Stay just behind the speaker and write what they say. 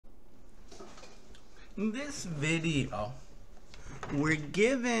In this video, we're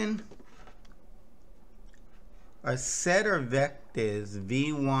given a set of vectors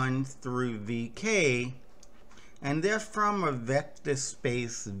v1 through vk, and they're from a vector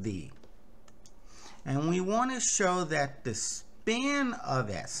space V. And we want to show that the span of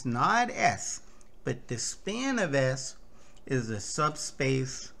S, not S, but the span of S is a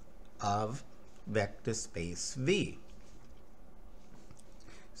subspace of vector space V.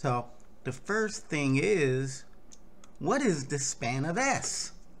 So the first thing is, what is the span of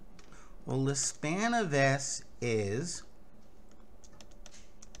S? Well, the span of S is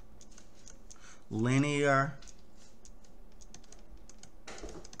linear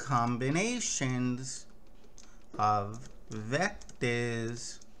combinations of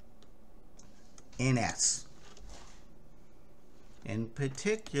vectors in S. In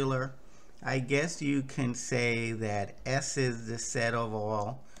particular, I guess you can say that S is the set of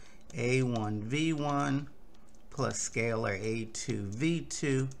all A1 V1 plus scalar A2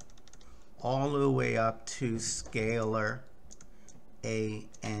 V2 all the way up to scalar A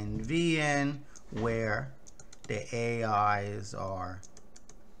n Vn, where the AIs are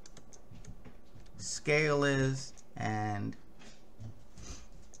scalars and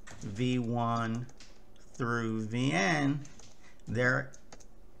V1 through Vn, they're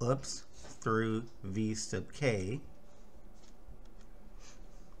through V sub k,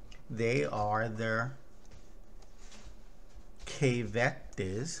 they are their k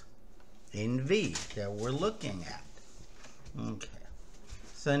vectors in V that we're looking at. Okay,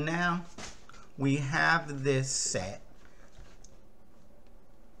 so now we have this set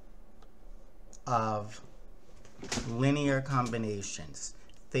of linear combinations,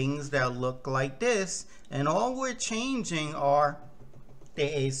 things that look like this, and all we're changing are the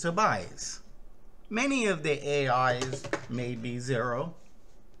A sub i's. Many of the AIs may be 0,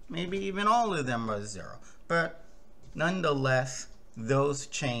 maybe even all of them are 0, but nonetheless, those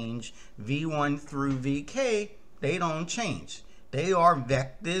change. V1 through Vk, they don't change. They are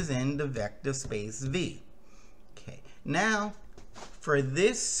vectors in the vector space V. Okay, now for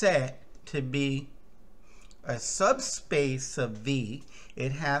this set to be a subspace of V,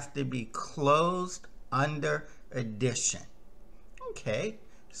 it has to be closed under addition. Okay,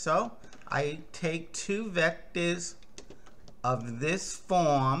 so I take two vectors of this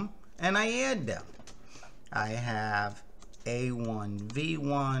form and I add them. I have A1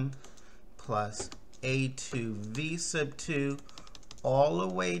 V1 plus A2 V sub 2 all the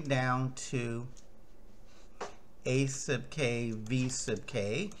way down to A sub k V sub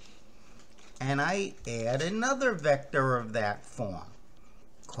k, and I add another vector of that form.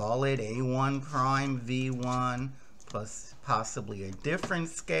 Call it A1 prime V1 plus possibly a different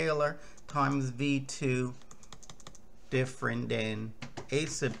scalar times V2 different than A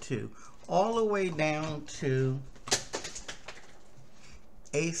sub 2, all the way down to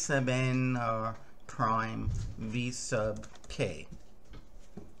A sub n prime V sub k.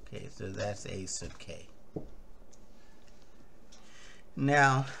 Okay, so that's A sub k.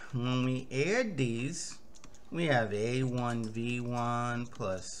 Now, when we add these, we have A1 V1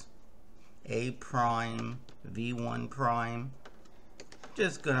 plus A prime V1 prime.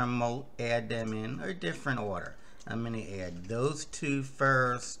 Just gonna add them in a different order. I'm gonna add those two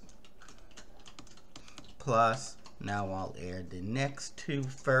first, plus, now I'll add the next two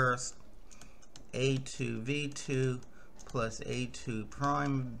first, A2 V2 plus A2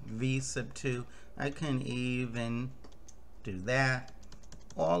 prime V sub 2. I can even do that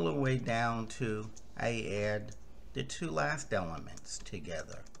all the way down to I add the two last elements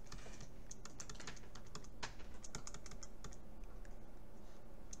together.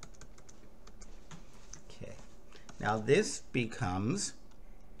 Okay, now this becomes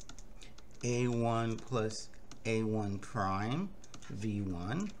A1 plus A1 prime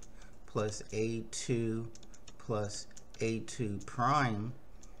V1 plus A2 plus A2 prime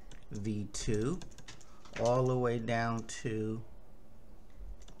V2 all the way down to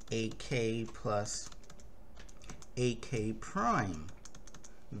AK plus AK prime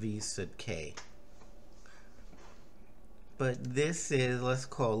V sub k. But this is, let's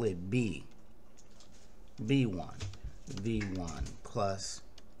call it B. B1 V1 plus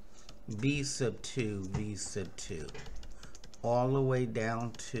B sub 2 V sub 2 all the way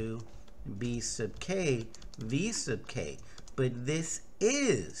down to B sub k V sub k. But this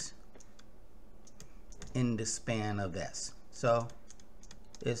is in the span of S. So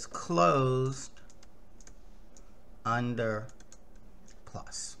it's closed under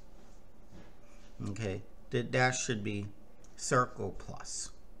plus. Okay, that should be circle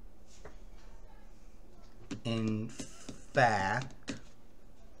plus. In fact,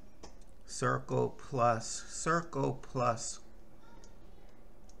 circle plus, circle plus,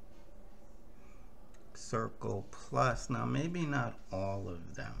 circle plus. Now maybe not all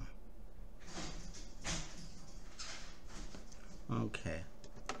of them. Okay.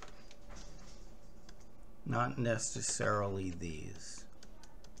 Not necessarily these.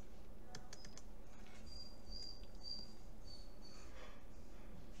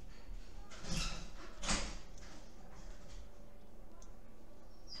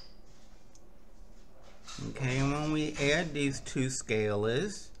 Okay, and when we add these two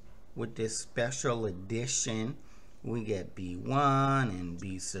scalars with this special addition, we get B1 and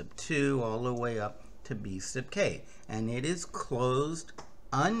B sub 2 all the way up to B sub k. And it is closed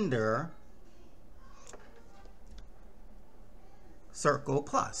under circle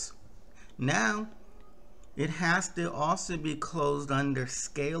plus. Now, it has to also be closed under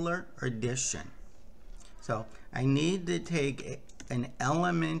scalar addition. So I need to take an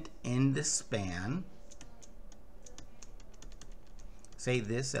element in the span. Say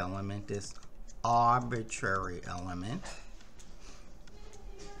this element is arbitrary element.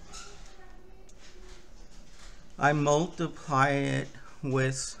 I multiply it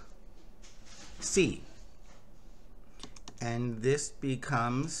with C. And this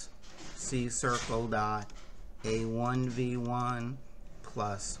becomes C circle dot A1 V1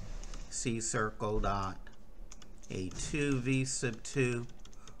 plus C circle dot A2 V sub 2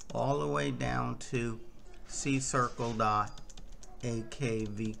 all the way down to C circle dot AK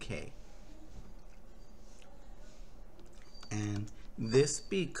VK. And this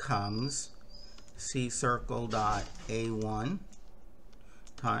becomes C circle dot A1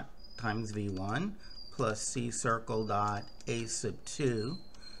 times V1 plus C circle dot A sub 2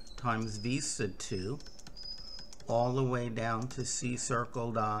 times V sub 2 all the way down to C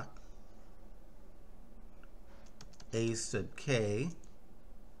circle dot A sub K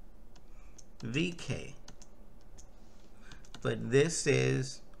VK. But this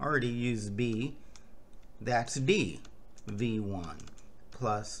is, already used B, that's D, V1,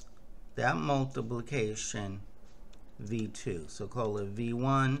 plus that multiplication, V2. So call it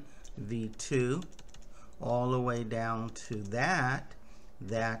V1, V2, all the way down to that,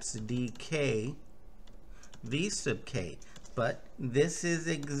 that's DK, V sub K. But this is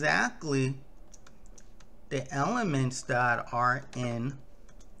exactly the elements that are in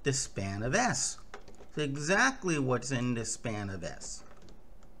the span of S. It's exactly what's in the span of S.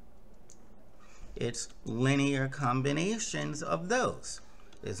 It's linear combinations of those.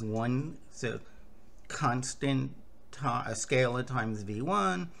 It's one, so constant, a scalar times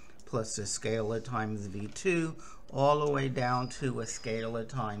V1 plus a scalar times V2 all the way down to a scalar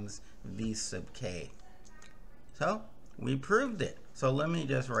times V sub K. So we proved it. So let me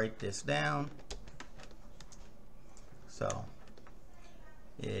just write this down. So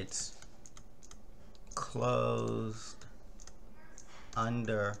it's closed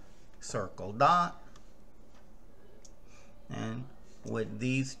under circle dot, and with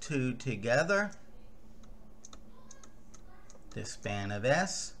these two together, the span of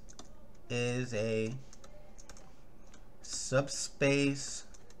S is a subspace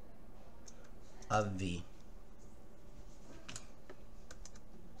of V.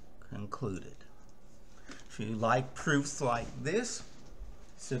 Concluded. If you like proofs like this,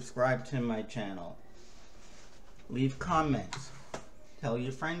 subscribe to my channel. Leave comments. Tell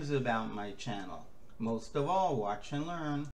your friends about my channel. Most of all, watch and learn.